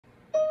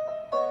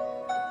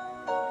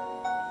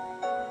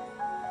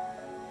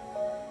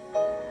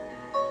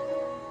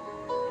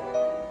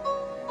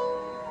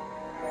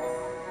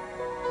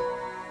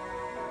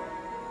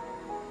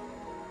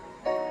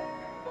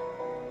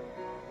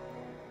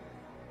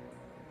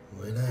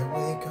When I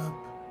wake up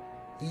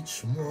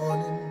each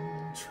morning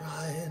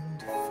trying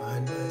to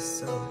find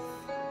myself,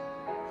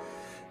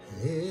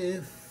 and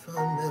if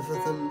I'm ever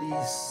the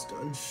least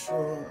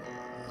unsure,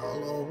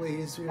 I'll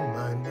always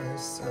remind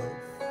myself,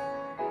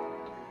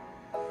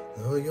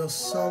 though you're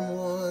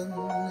someone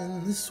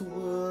in this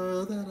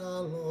world that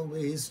I'll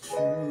always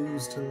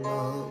choose to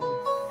love,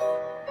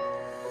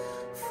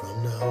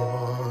 from now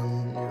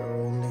on you're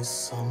only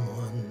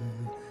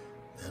someone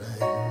that I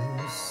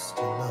used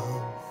to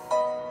love.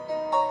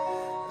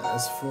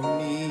 As for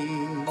me,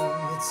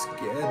 it's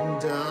getting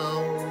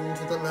down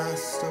to the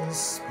last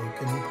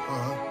unspoken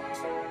part,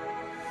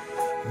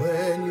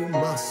 when you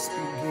must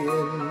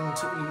begin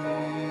to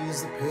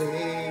ease the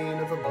pain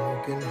of a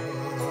broken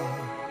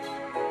heart.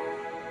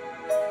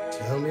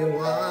 Tell me,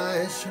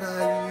 why should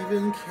I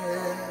even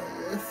care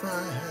if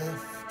I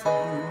have to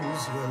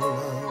lose your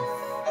love?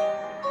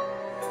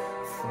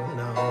 From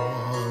now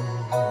on,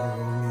 you're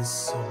only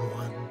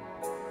someone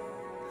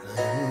that I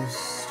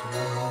used to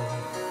love.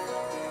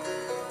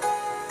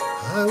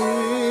 I wish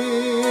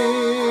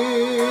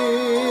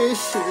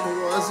it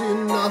was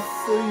enough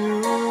for you,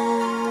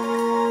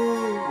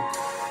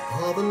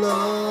 all the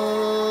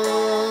love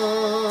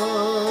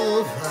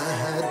I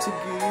had to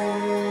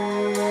give.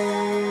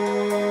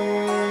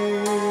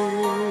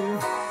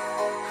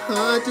 I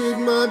did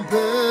my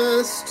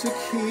best to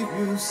keep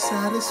you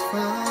satisfied.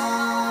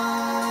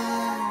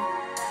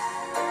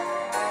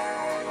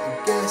 I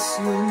guess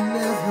you'll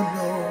never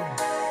know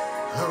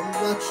how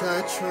much I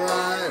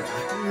tried, I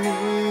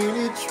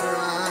really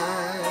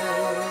tried.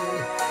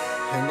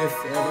 And if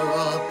ever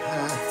our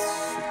paths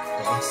should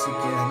cross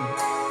again,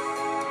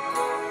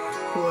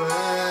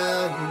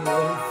 well, you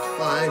won't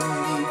find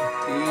me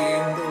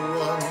being the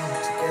one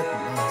to get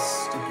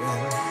lost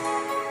again.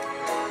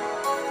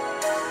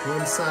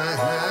 Once I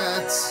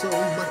had so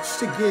much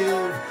to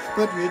give,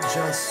 but you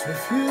just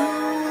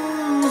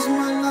refused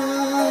my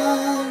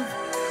love.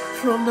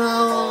 From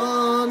now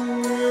on,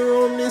 you're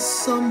only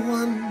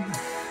someone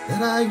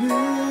that I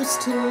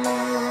used to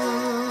love.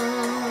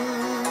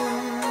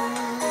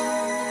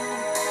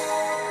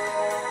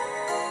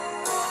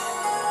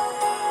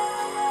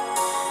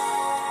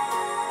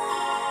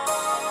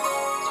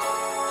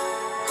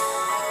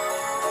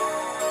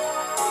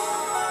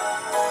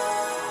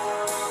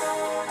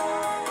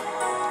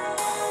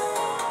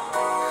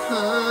 I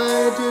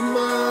did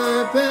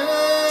my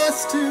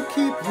best to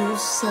keep you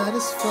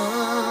satisfied.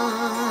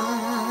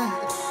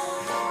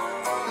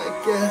 I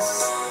guess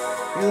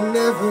you'll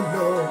never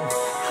know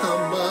how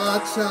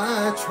much I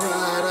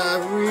tried, I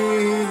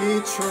really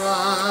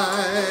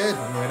tried.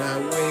 When I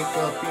wake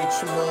up each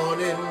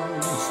morning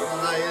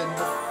trying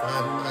to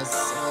find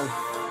myself,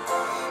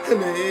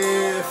 and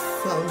if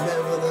I'm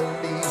ever the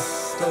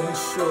least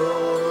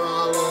unsure,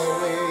 I'll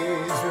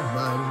always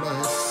remind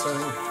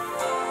myself,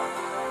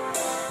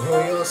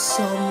 oh, you're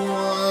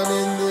someone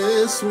in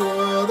this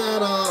world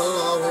that I'll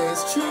always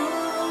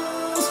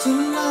choose to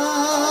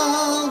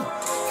love.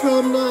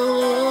 From now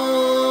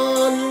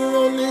on, you're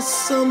only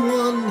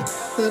someone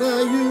that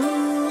I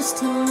used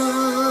to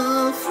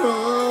love.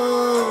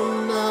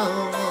 From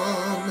now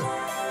on,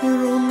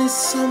 you're only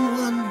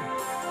someone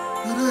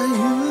that I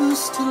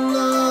used to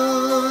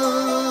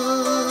love.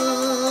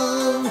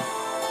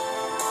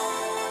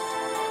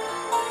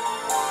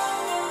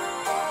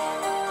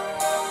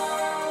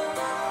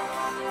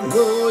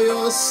 Though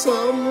you're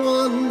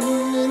someone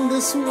in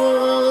this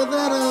world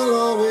that I'll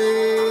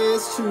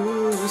always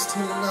choose to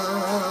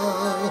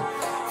love,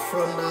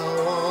 from now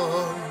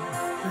on,